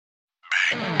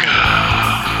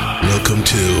Welcome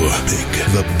to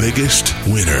The Biggest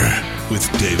Winner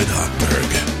with David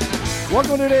Hochberg.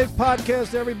 Welcome to today's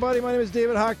podcast, everybody. My name is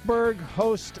David Hochberg,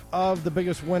 host of the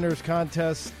Biggest Winners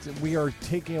contest. We are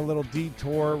taking a little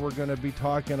detour. We're going to be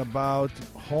talking about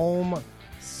home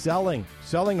selling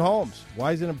homes.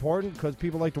 Why is it important? Because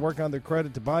people like to work on their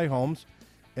credit to buy homes,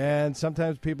 and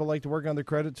sometimes people like to work on their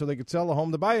credit so they could sell a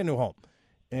home to buy a new home.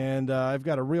 And I've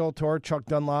got a realtor, Chuck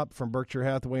Dunlap from Berkshire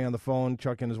Hathaway, on the phone.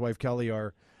 Chuck and his wife Kelly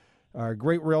are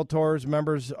great realtors,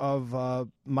 members of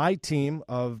my team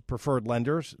of preferred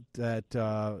lenders,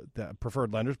 preferred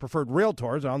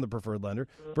realtors. I'm the preferred lender.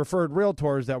 Preferred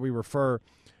realtors that we refer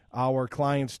our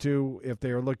clients to if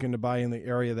they are looking to buy in the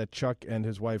area that Chuck and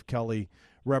his wife Kelly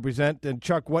represent. And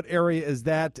Chuck, what area is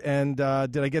that? And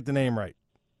did I get the name right?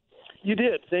 You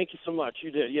did. Thank you so much.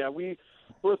 You did. Yeah, we're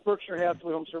with Berkshire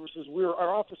Hathaway Home Services.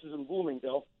 Our office is in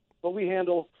Bloomingdale, but we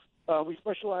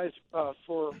specialize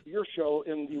for your show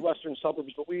in the western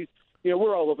suburbs. But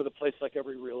we're all over the place like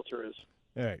every realtor is.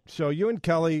 All right. So you and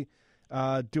Kelly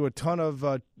do a ton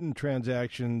of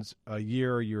transactions a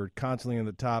year. You're constantly in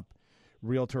the top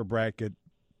realtor bracket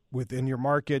within your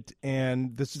market,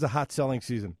 and this is a hot selling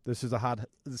season. This is a hot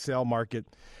sale market.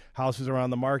 Houses are on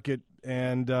the market,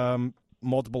 and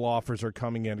multiple offers are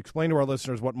coming in. Explain to our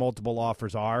listeners what multiple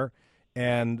offers are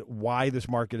and why this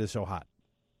market is so hot.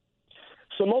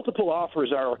 So multiple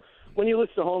offers are when you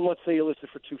list a home. Let's say you list it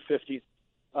for $250.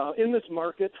 In this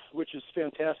market, which is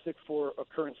fantastic for a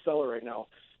current seller right now,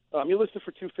 you list it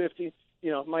for $250.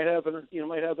 Might have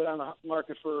it on the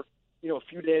market for a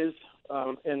few days,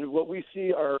 and what we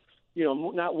see are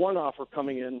not one offer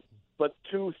coming in, but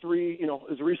two, three.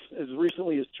 As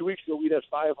recently as 2 weeks ago, we'd had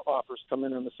 5 offers come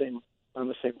in on the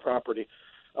same property.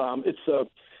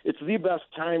 It's the best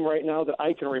time right now that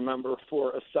I can remember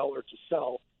for a seller to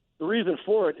sell. The reason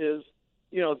for it is,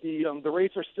 the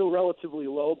rates are still relatively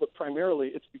low, but primarily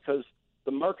it's because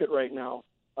the market right now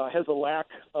has a lack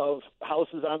of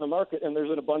houses on the market, and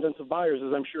there's an abundance of buyers,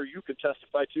 as I'm sure you could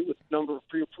testify to, with the number of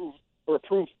pre-approved or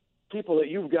approved people that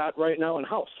you've got right now in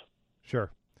house. Sure.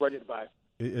 Ready to buy.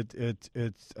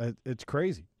 It's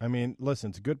crazy. I mean, listen,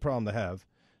 it's a good problem to have,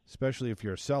 especially if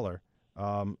you're a seller.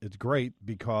 It's great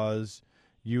because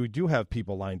you do have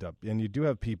people lined up, and you do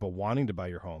have people wanting to buy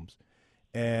your homes.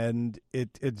 And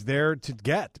it's there to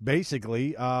get,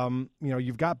 basically.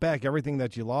 You've got back everything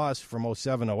that you lost from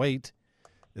 07, 08.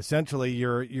 Essentially,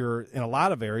 you're in a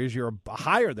lot of areas, you're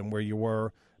higher than where you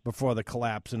were before the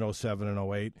collapse in 07 and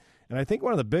 08. And I think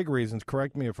one of the big reasons,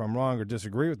 correct me if I'm wrong or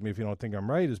disagree with me if you don't think I'm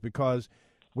right, is because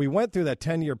we went through that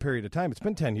 10-year period of time. It's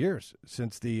been 10 years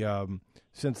since the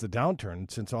downturn,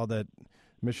 since all that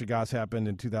Michigas happened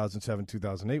in 2007,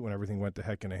 2008, when everything went to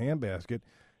heck in a handbasket.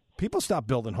 People stopped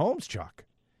building homes, Chuck,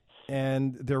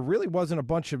 and there really wasn't a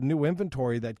bunch of new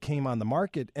inventory that came on the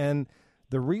market. And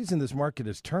the reason this market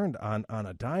has turned on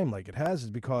a dime like it has is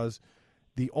because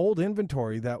the old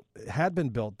inventory that had been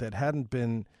built that hadn't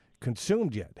been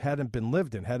consumed yet, hadn't been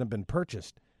lived in, hadn't been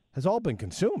purchased, has all been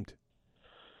consumed.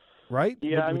 Right?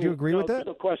 Yeah, would you agree with that?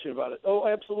 No question about it. Oh,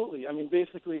 absolutely. I mean,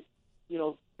 basically,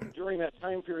 during that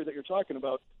time period that you're talking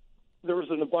about, there was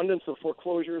an abundance of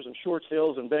foreclosures and short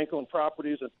sales and bank-owned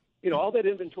properties, and all that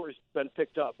inventory's been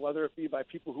picked up, whether it be by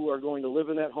people who are going to live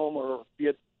in that home or be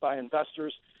it by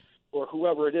investors or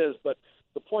whoever it is. But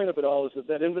the point of it all is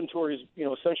that inventory's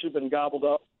essentially been gobbled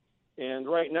up, and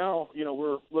right now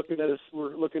we're looking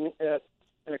at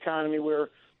an economy where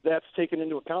that's taken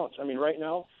into account. I mean, right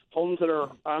now, homes that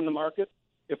are on the market,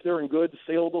 if they're in good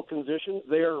saleable condition,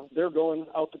 they're going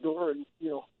out the door in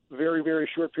very, very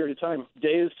short period of time,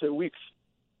 days to weeks.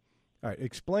 All right,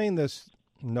 explain this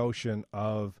notion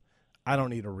of I don't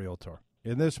need a realtor.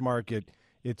 In this market,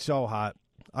 it's so hot.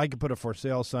 I could put a for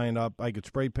sale sign up. I could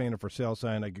spray paint a for sale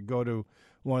sign. I could go to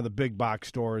one of the big box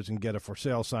stores and get a for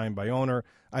sale sign by owner.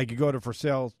 I could go to for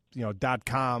sale,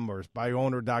 .com or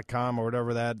byowner.com or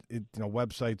whatever that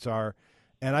websites are,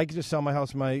 and I could just sell my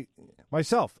house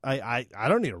myself. I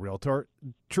don't need a realtor.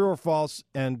 True or false?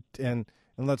 And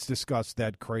let's discuss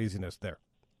that craziness there.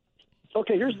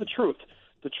 Okay, here's the truth.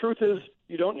 The truth is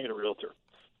you don't need a realtor.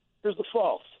 Here's the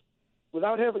false.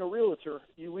 Without having a realtor,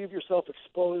 you leave yourself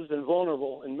exposed and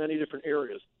vulnerable in many different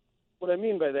areas. What I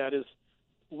mean by that is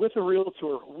with a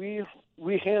realtor, we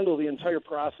handle the entire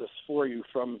process for you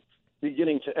from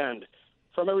beginning to end,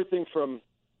 from everything from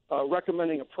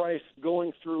recommending a price,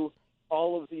 going through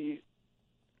all of the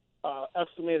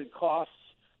estimated costs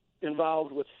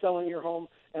involved with selling your home.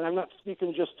 And I'm not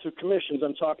speaking just to commissions.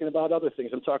 I'm talking about other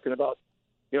things. I'm talking about,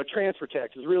 transfer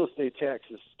taxes, real estate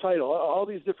taxes, title, all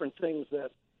these different things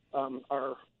that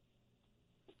are,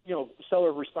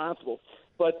 seller responsible.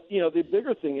 But, the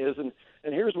bigger thing is, and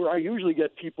here's where I usually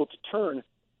get people to turn,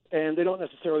 and they don't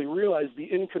necessarily realize the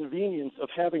inconvenience of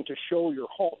having to show your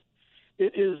home.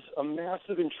 It is a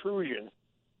massive intrusion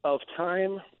of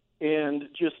time and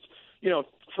just,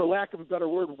 for lack of a better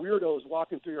word, weirdos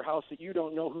walking through your house that you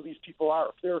don't know who these people are.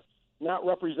 If they're not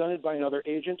represented by another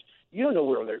agent, you don't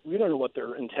know what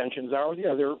their intentions are.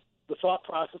 Yeah, the thought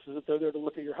process is that they're there to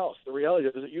look at your house. The reality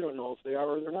is that you don't know if they are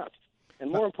or they're not.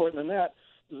 And more important than that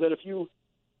is that if you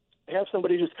have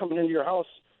somebody just coming into your house,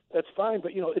 that's fine,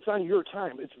 but it's on your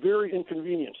time. It's very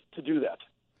inconvenient to do that.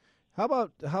 How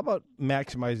about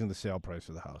maximizing the sale price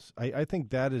of the house? I think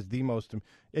that is the most.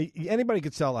 Anybody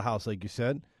could sell a house, like you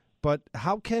said, but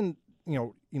how can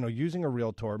using a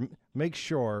realtor make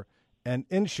sure and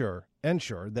ensure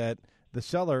that the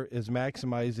seller is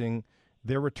maximizing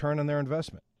their return on their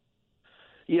investment?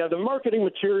 Yeah, the marketing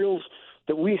materials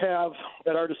that we have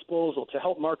at our disposal to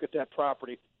help market that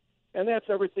property, and that's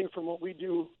everything from what we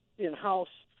do in-house.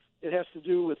 It has to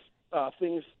do with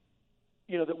things,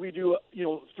 that we do,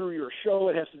 through your show.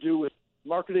 It has to do with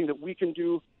marketing that we can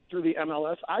do through the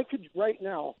MLS. I could right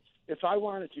now, if I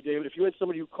wanted to, David, if you had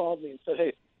somebody who called me and said,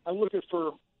 hey, I'm looking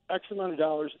for X amount of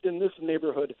dollars in this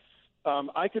neighborhood,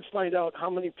 I could find out how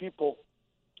many people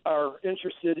are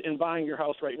interested in buying your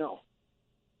house right now.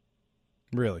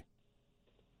 Really?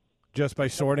 Just by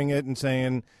sorting it and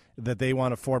saying that they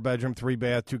want a 4-bedroom,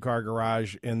 3-bath, 2-car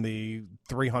garage in the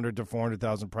 $300,000 to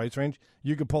 $400,000 price range,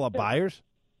 you could pull up buyers?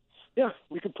 Yeah,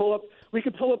 we could pull up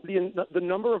the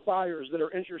number of buyers that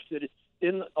are interested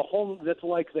in a home that's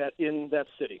like that in that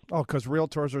city. Oh, because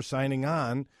realtors are signing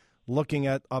on, looking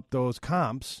at up those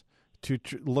comps to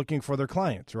looking for their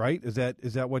clients, right? Is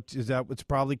that what's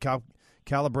probably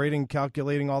calibrating,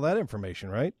 calculating all that information,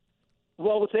 right?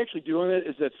 Well, what's actually doing it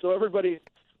is that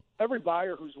every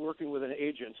buyer who's working with an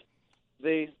agent,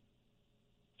 they,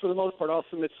 for the most part, all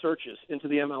submit searches into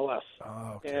the MLS.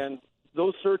 Oh, okay. And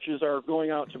those searches are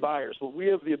going out to buyers. Well, we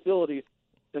have the ability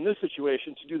in this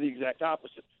situation to do the exact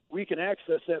opposite. We can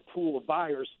access that pool of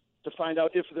buyers to find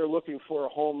out if they're looking for a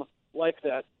home like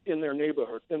that in their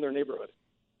neighborhood.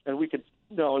 And we could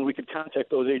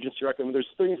contact those agents directly. I mean, there's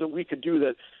things that we could do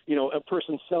that, a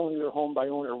person selling their home by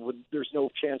owner there's no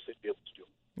chance they'd be able to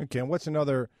do. Okay, and what's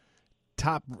another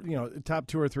top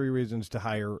 2 or 3 reasons to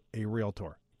hire a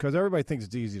realtor? Because everybody thinks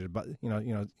it's easy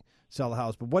to, sell a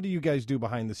house, but what do you guys do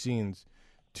behind the scenes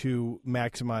to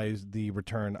maximize the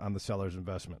return on the seller's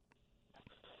investment?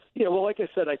 Yeah, well, like I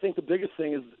said, I think the biggest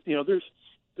thing is,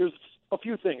 there's a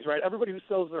few things, right? Everybody who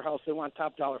sells their house, they want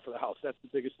top dollar for the house. That's the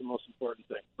biggest and most important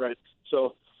thing, right?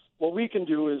 So what we can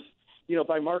do is,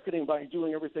 by marketing, by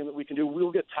doing everything that we can do,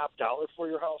 we'll get top dollar for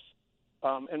your house.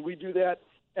 And we do that.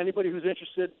 Anybody who's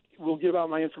interested, we'll give out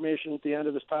my information at the end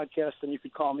of this podcast, and you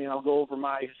can call me, and I'll go over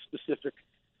my specific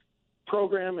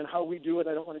program and how we do it.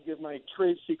 I don't want to give my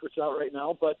trade secrets out right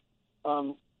now, but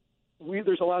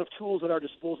there's a lot of tools at our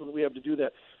disposal that we have to do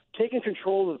that. Taking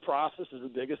control of the process is the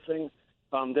biggest thing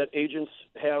that agents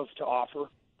have to offer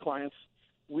clients.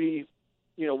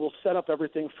 We'll set up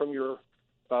everything from your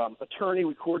attorney.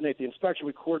 We coordinate the inspection.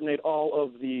 We coordinate all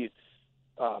of the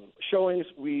showings.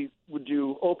 We would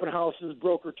do open houses,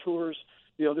 broker tours.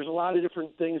 There's a lot of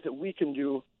different things that we can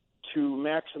do to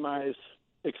maximize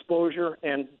exposure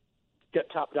and get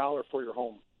top dollar for your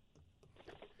home.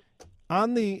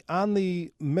 On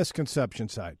the misconception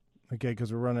side, okay,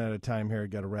 because we're running out of time here,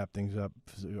 got to wrap things up,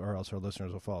 or else our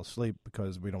listeners will fall asleep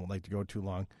because we don't like to go too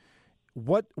long.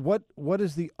 What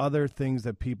is the other things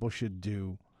that people should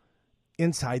do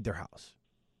inside their house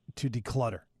to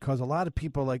declutter? Because a lot of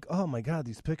people are like, oh my God,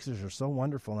 these pictures are so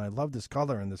wonderful, and I love this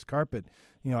color and this carpet.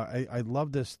 I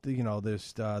love this,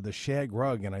 the shag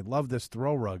rug, and I love this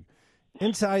throw rug.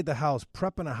 Inside the house,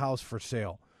 prepping a house for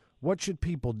sale, what should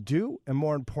people do, and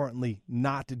more importantly,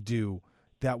 not to do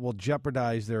that will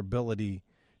jeopardize their ability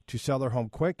to sell their home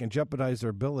quick and jeopardize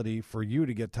their ability for you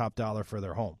to get top dollar for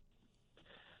their home?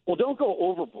 Well, don't go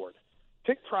overboard.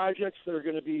 Pick projects that are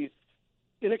going to be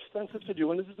inexpensive to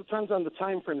do, and this depends on the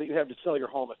time frame that you have to sell your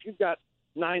home. If you've got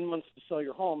 9 months to sell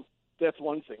your home, that's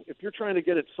one thing. If you're trying to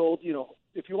get it sold,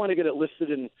 if you want to get it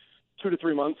listed in 2 to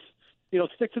 3 months,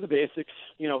 stick to the basics.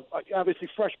 Obviously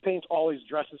fresh paint always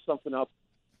dresses something up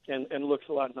and looks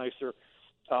a lot nicer.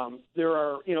 There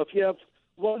are, if you have,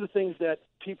 one of the things that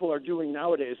people are doing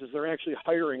nowadays is they're actually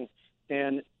hiring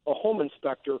a home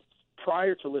inspector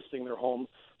prior to listing their home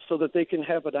so that they can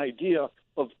have an idea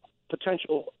of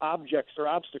potential objects or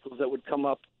obstacles that would come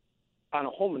up on a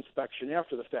home inspection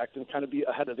after the fact and kind of be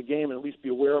ahead of the game and at least be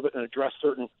aware of it and address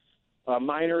certain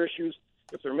minor issues.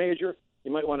 If they're major,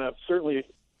 you might want to certainly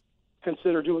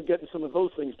consider getting some of those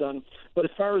things done. But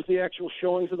as far as the actual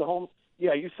showings of the home,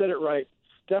 Yeah, you said it right.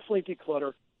 Definitely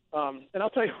declutter. And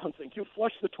I'll tell you one thing, you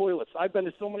flush the toilets. I've been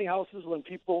to so many houses when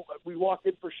we walk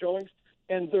in for showings,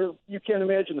 and you can't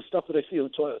imagine the stuff that I see in the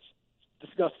toilets.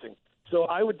 It's disgusting. So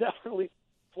I would definitely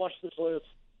flush the toilets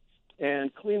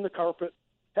and clean the carpet,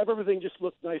 have everything just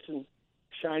look nice and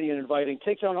shiny and inviting.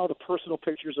 Take down all the personal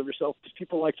pictures of yourself, because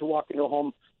people like to walk into a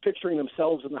home picturing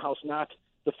themselves in the house, not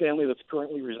the family that's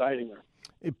currently residing there.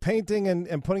 Painting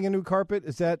and putting a new carpet,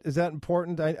 is that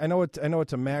important? I know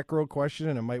it's a macro question,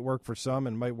 and it might work for some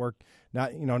and might work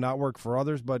not work for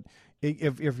others. But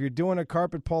if you're doing a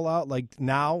carpet pull out like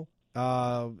now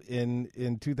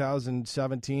in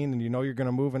 2017, and you're going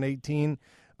to move in 18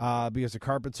 because the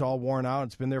carpet's all worn out,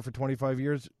 it's been there for 25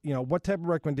 years. What type of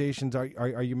recommendations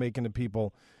are you making to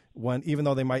people when, even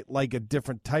though they might like a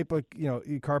different type of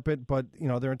carpet, but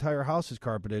their entire house is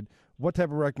carpeted? What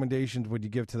type of recommendations would you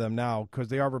give to them now? Because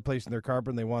they are replacing their carpet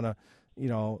and they want to,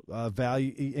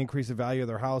 increase the value of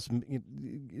their house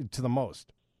to the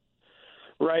most.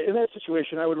 Right. In that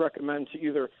situation, I would recommend to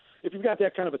either, if you've got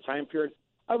that kind of a time period,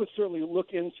 I would certainly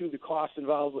look into the cost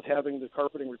involved with having the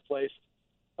carpeting replaced.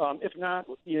 If not,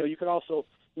 you can also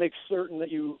make certain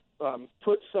that you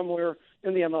put somewhere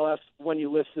in the MLS when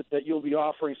you list it that you'll be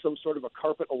offering some sort of a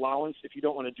carpet allowance if you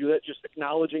don't want to do that, just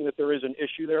acknowledging that there is an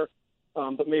issue there.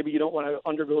 But maybe you don't want to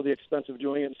undergo the expense of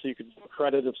doing it, so you could do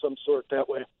credit of some sort that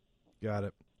way. Got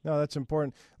it. No, that's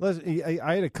important. Listen,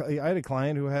 I had a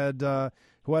client who had a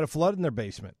flood in their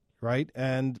basement, right?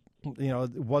 And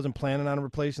wasn't planning on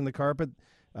replacing the carpet.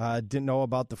 Didn't know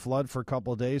about the flood for a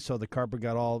couple of days, so the carpet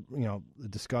got all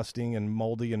disgusting and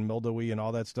moldy and mildewy and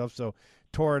all that stuff. So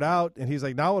tore it out, and he's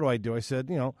like, "Now what do I do?" I said,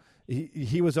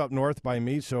 he was up north by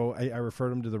me, so I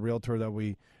referred him to the realtor that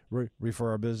we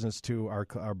refer our business to,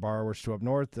 our borrowers to up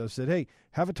north. I said, hey,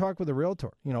 have a talk with a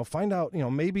realtor. Find out,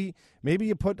 maybe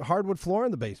you put hardwood floor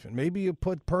in the basement. Maybe you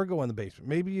put pergo in the basement.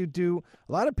 Maybe you do.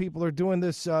 A lot of people are doing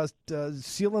this,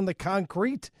 sealing the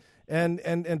concrete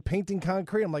and painting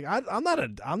concrete. I'm like, I'm not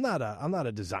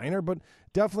a designer, but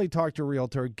definitely talk to a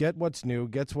realtor. Get what's new,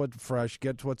 get what's fresh,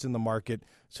 get what's in the market,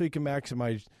 so you can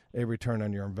maximize a return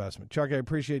on your investment. Chuck, I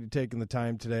appreciate you taking the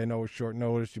time today. I know it's short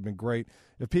notice. You've been great.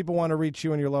 If people want to reach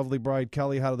you and your lovely bride,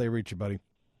 Kelly, how do they reach you, buddy?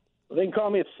 They can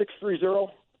call me at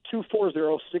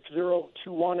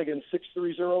 630-240-6021. Again,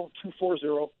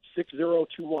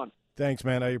 630-240-6021. Thanks,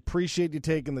 man. I appreciate you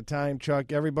taking the time,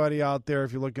 Chuck. Everybody out there,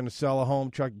 if you're looking to sell a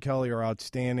home, Chuck and Kelly are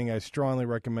outstanding. I strongly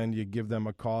recommend you give them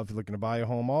a call if you're looking to buy a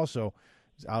home. Also,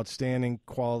 outstanding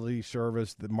quality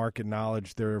service, the market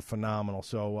knowledge, they're phenomenal.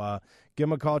 So give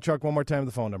them a call. Chuck, one more time,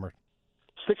 the phone number.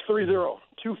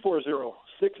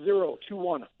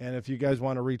 630-240-6021. And if you guys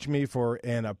want to reach me for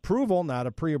an approval, not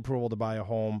a pre-approval to buy a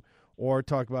home, or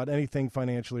talk about anything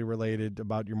financially related,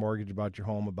 about your mortgage, about your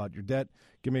home, about your debt,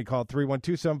 give me a call,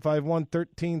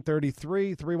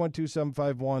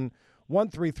 312-751-1333,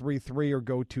 312-751-1333, or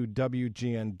go to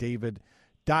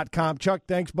WGNDavid.com. Chuck,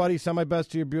 thanks, buddy. Send my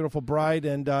best to your beautiful bride,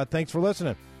 and thanks for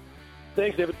listening.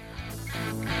 Thanks, David.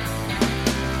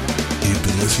 You've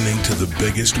been listening to The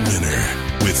Biggest Winner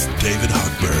with David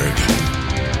Hochberg.